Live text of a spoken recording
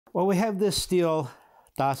Well, we have this Steele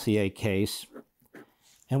dossier case,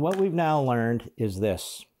 and what we've now learned is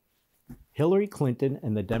this. Hillary Clinton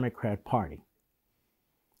and the Democrat Party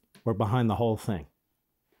were behind the whole thing.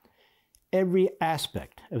 Every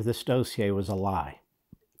aspect of this dossier was a lie.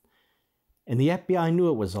 And the FBI knew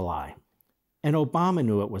it was a lie. And Obama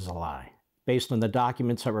knew it was a lie, based on the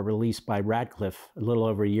documents that were released by Radcliffe a little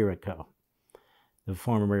over a year ago, the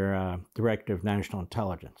former director of national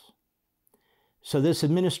intelligence. So this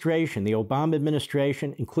administration, the Obama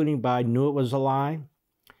administration, including Biden, knew it was a lie.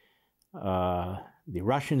 The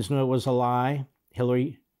Russians knew it was a lie.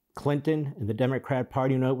 Hillary Clinton and the Democrat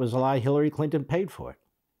Party knew it was a lie. Hillary Clinton paid for it.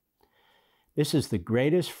 This is the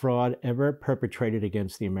greatest fraud ever perpetrated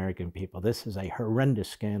against the American people. This is a horrendous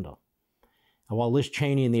scandal. And while Liz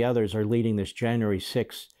Cheney and the others are leading this January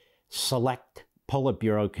 6th select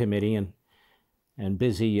Politburo committee and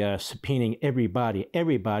busy subpoenaing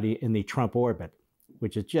everybody in the Trump orbit,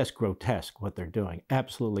 which is just grotesque what they're doing,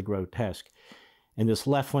 absolutely grotesque. And this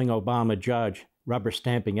left-wing Obama judge rubber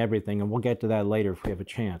stamping everything, and we'll get to that later if we have a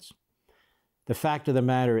chance. The fact of the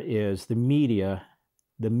matter is the media,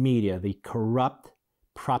 the corrupt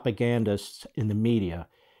propagandists in the media,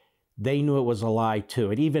 they knew it was a lie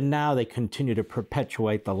too. And even now they continue to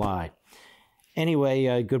perpetuate the lie.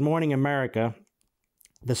 Anyway, good morning, America.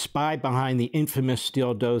 The spy behind the infamous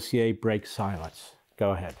Steele dossier breaks silence.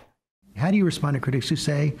 Go ahead. How do you respond to critics who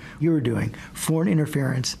say you were doing foreign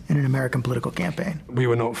interference in an American political campaign? We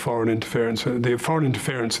were not foreign interference. The foreign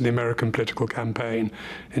interference in the American political campaign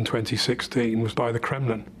in 2016 was by the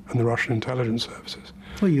Kremlin and the Russian intelligence services.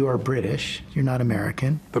 Well, you are British. You're not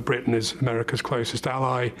American. But Britain is America's closest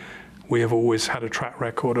ally. We have always had a track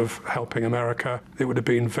record of helping America. It would have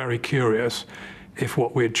been very curious if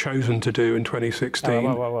what we had chosen to do in 2016...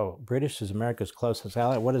 Whoa. British is America's closest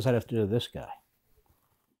ally? What does that have to do with this guy?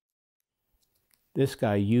 This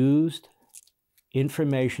guy used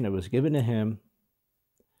information that was given to him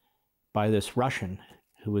by this Russian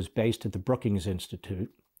who was based at the Brookings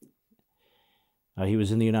Institute. He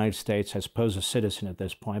was in the United States, I suppose a citizen at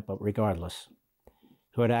this point, but regardless,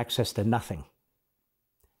 who had access to nothing.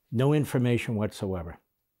 No information whatsoever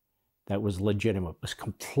that was legitimate. It was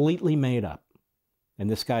completely made up. And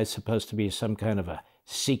this guy's supposed to be some kind of a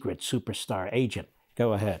secret superstar agent.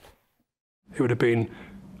 Go ahead. It would have been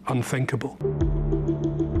unthinkable.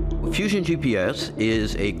 Fusion GPS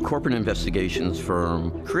is a corporate investigations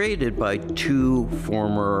firm created by two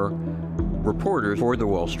former reporters for the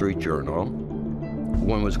Wall Street Journal.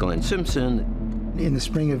 One was Glenn Simpson. In the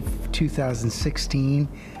spring of 2016,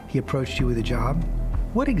 he approached you with a job.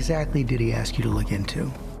 What exactly did he ask you to look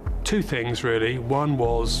into? Two things, really. One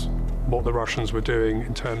was what the Russians were doing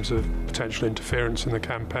in terms of potential interference in the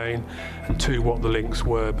campaign, and two, what the links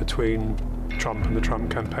were between Trump and the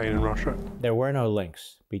Trump campaign in Russia. There were no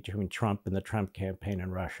links between Trump and the Trump campaign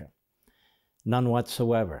in Russia. None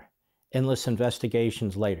whatsoever. Endless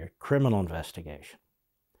investigations later, criminal investigation,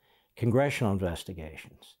 congressional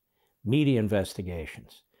investigations, media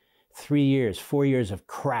investigations, 3 years, 4 years of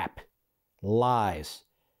crap, lies,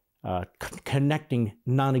 connecting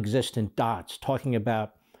non-existent dots, talking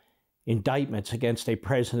about indictments against a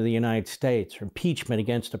president of the United States, or impeachment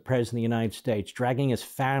against a president of the United States, dragging his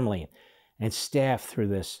family and staff through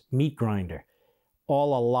this meat grinder.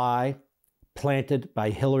 All a lie planted by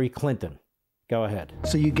Hillary Clinton. Go ahead.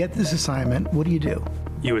 So you get this assignment. What do?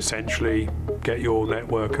 You essentially get your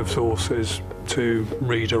network of sources to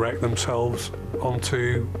redirect themselves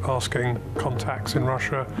onto asking contacts in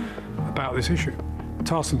Russia about this issue.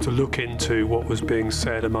 Task them to look into what was being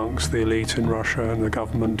said amongst the elite in Russia and the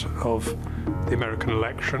government of the American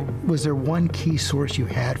election. Was there one key source you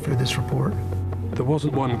had for this report? There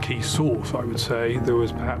wasn't one key source, I would say. There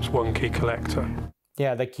was perhaps one key collector.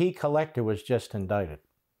 Yeah, the key collector was just indicted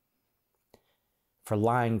for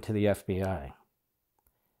lying to the FBI.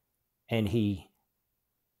 And he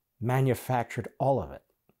manufactured all of it.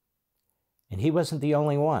 And he wasn't the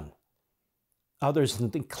only one. Others in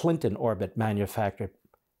the Clinton orbit manufactured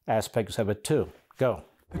aspects of it too. Go.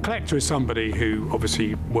 The collector is somebody who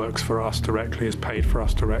obviously works for us directly, is paid for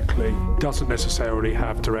us directly, doesn't necessarily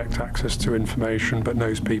have direct access to information, but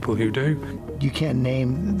knows people who do. You can't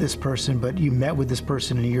name this person, but you met with this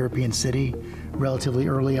person in a European city relatively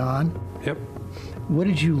early on? Yep. What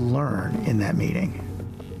did you learn in that meeting?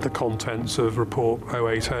 The contents of Report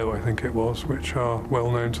 080, I think it was, which are well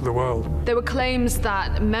known to the world. There were claims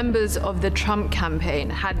that members of the Trump campaign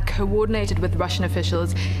had coordinated with Russian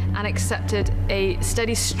officials and accepted a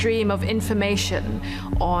steady stream of information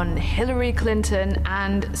on Hillary Clinton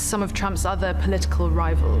and some of Trump's other political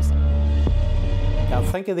rivals. Now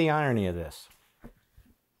think of the irony of this.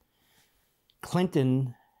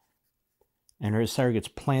 Clinton and her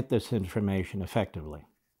surrogates plant this information effectively.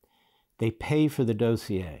 They pay for the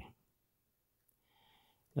dossier.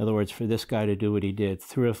 In other words, for this guy to do what he did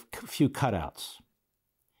through a few cutouts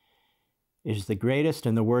is the greatest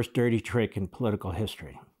and the worst dirty trick in political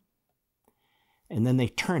history. And then they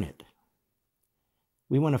turn it.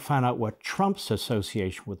 We want to find out what Trump's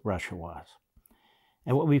association with Russia was.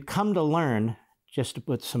 And what we've come to learn, just to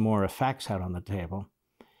put some more facts out on the table,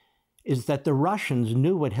 is that the Russians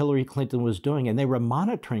knew what Hillary Clinton was doing, and they were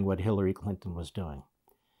monitoring what Hillary Clinton was doing.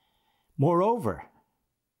 Moreover,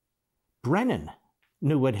 Brennan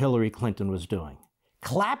knew what Hillary Clinton was doing.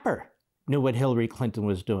 Clapper knew what Hillary Clinton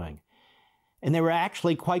was doing. And they were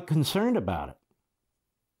actually quite concerned about it.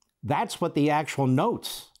 That's what the actual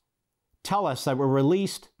notes tell us that were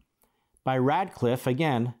released by Radcliffe,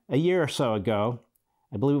 again, a year or so ago.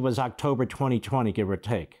 I believe it was October 2020, give or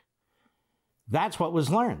take. That's what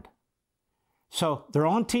was learned. So they're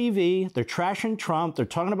on TV, they're trashing Trump, they're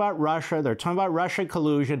talking about Russia, they're talking about Russia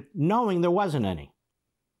collusion, knowing there wasn't any,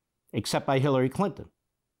 except by Hillary Clinton.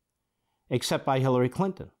 Except by Hillary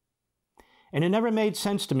Clinton. And it never made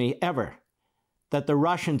sense to me, ever, that the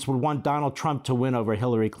Russians would want Donald Trump to win over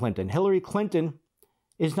Hillary Clinton. Hillary Clinton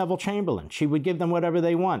is Neville Chamberlain. She would give them whatever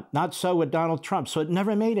they want. Not so with Donald Trump. So it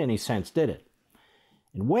never made any sense, did it?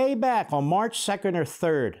 And way back on March 2nd or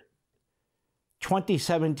 3rd,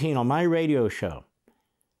 2017, on my radio show,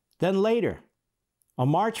 then later, on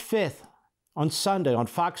March 5th, on Sunday, on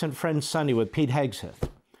Fox and Friends Sunday with Pete Hegseth,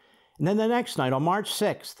 and then the next night, on March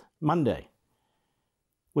 6th, Monday,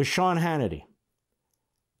 with Sean Hannity,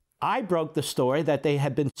 I broke the story that they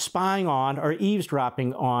had been spying on or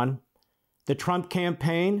eavesdropping on the Trump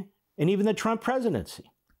campaign and even the Trump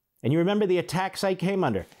presidency. And you remember the attacks I came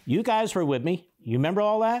under. You guys were with me. You remember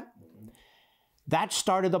all that? That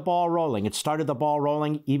started the ball rolling. It started the ball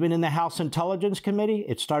rolling even in the House Intelligence Committee.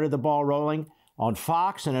 It started the ball rolling on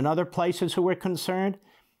Fox and in other places who were concerned.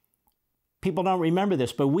 People don't remember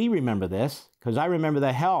this, but we remember this, because I remember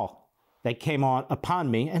the hell that came upon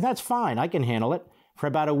me, and that's fine. I can handle it, for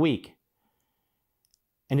about a week.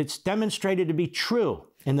 And it's demonstrated to be true.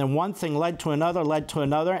 And then one thing led to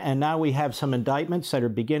another, and now we have some indictments that are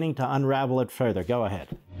beginning to unravel it further. Go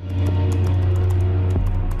ahead.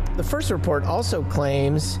 The first report also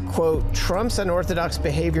claims, quote, Trump's unorthodox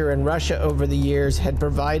behavior in Russia over the years had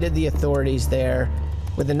provided the authorities there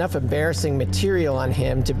with enough embarrassing material on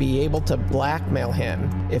him to be able to blackmail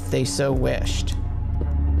him if they so wished.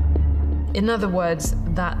 In other words,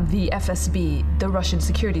 that the FSB, the Russian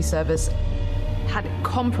security service, had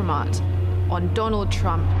compromat on Donald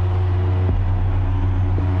Trump.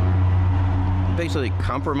 Basically,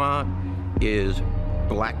 compromat is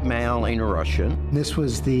blackmail in Russian. This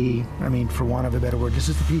was the, for want of a better word, this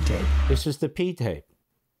is the P-tape. This is the P-tape.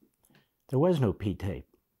 There was no P-tape.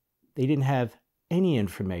 They didn't have any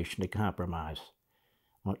information to compromise,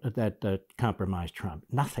 that compromised Trump.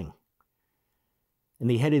 Nothing. And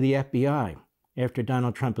the head of the FBI, after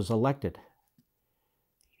Donald Trump was elected,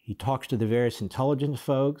 he talks to the various intelligence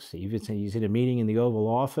folks. He's in a meeting in the Oval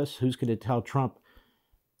Office. Who's going to tell Trump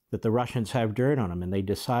that the Russians have dirt on him? And they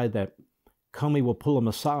decide that Comey will pull him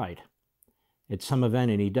aside at some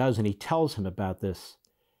event, and he does, and he tells him about this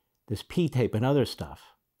P-tape and other stuff,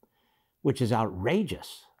 which is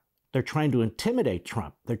outrageous. They're trying to intimidate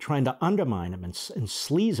Trump. They're trying to undermine him and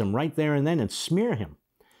sleaze him right there and then and smear him.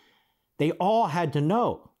 They all had to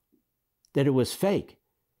know that it was fake.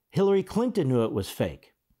 Hillary Clinton knew it was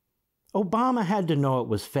fake. Obama had to know it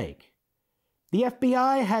was fake. The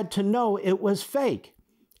FBI had to know it was fake.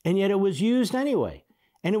 And yet it was used anyway.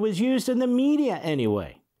 And it was used in the media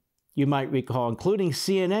anyway. You might recall, including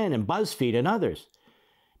CNN and BuzzFeed and others.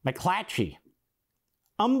 McClatchy.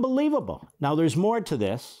 Unbelievable. Now there's more to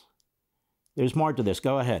this. There's more to this.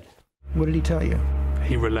 Go ahead. What did he tell you?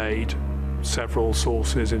 He relayed several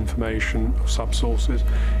sources, information, sub-sources,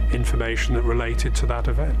 information that related to that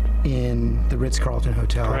event. In the Ritz-Carlton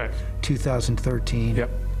Hotel. Correct. 2013. Yep.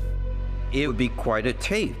 It would be quite a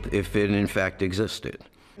tape if it in fact existed.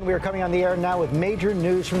 We are coming on the air now with major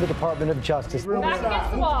news from the Department of Justice. Back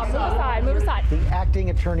against the wall. Move aside. Move aside. The acting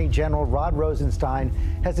Attorney General, Rod Rosenstein,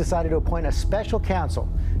 has decided to appoint a special counsel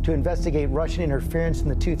to investigate Russian interference in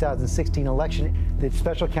the 2016 election. The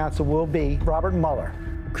special counsel will be Robert Mueller.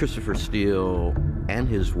 Christopher Steele and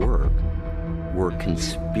his work were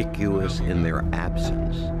conspicuous in their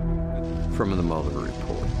absence from the Mueller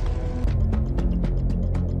report.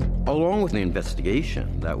 Along with the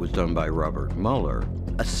investigation that was done by Robert Mueller,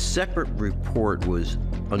 a separate report was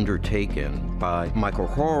undertaken by Michael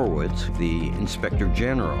Horowitz, the Inspector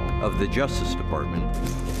General of the Justice Department.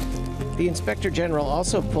 The Inspector General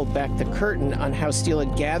also pulled back the curtain on how Steele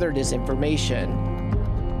had gathered his information.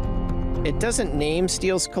 It doesn't name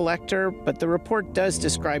Steele's collector, but the report does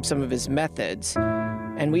describe some of his methods.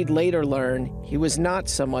 And we'd later learn he was not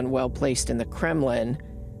someone well-placed in the Kremlin,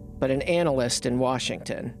 but an analyst in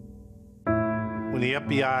Washington. When the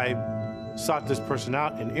FBI sought this person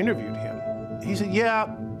out and interviewed him, he said,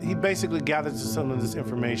 yeah, he basically gathered some of this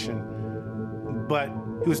information, but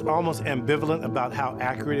he was almost ambivalent about how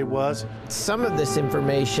accurate it was. Some of this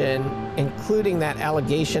information, including that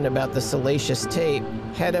allegation about the salacious tape,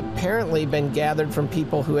 had apparently been gathered from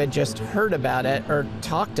people who had just heard about it or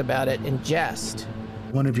talked about it in jest.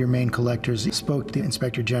 One of your main collectors spoke to the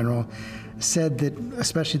Inspector General, said that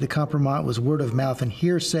especially the compromise was word of mouth and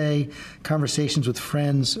hearsay, conversations with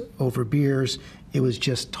friends over beers. It was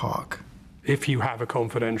just talk. If you have a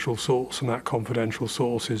confidential source and that confidential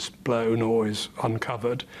source is blown or is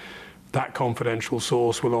uncovered, that confidential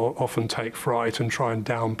source will often take fright and try and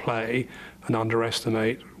downplay and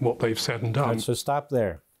underestimate what they've said and done. Right, so stop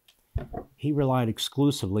there. He relied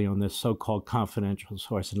exclusively on this so-called confidential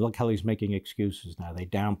source, and look how he's making excuses now. They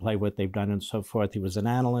downplay what they've done and so forth. He was an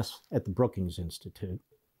analyst at the Brookings Institute,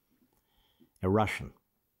 a Russian.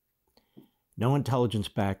 No intelligence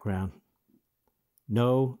background,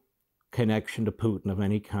 no connection to Putin of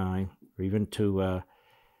any kind, or even to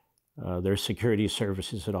their security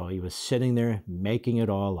services at all. He was sitting there making it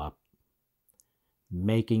all up.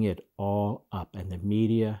 Making it all up. And the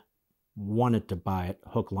media wanted to buy it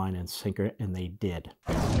hook, line, and sinker, and they did.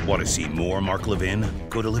 Want to see more Mark Levin?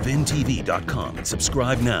 Go to LevinTV.com and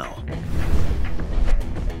subscribe now.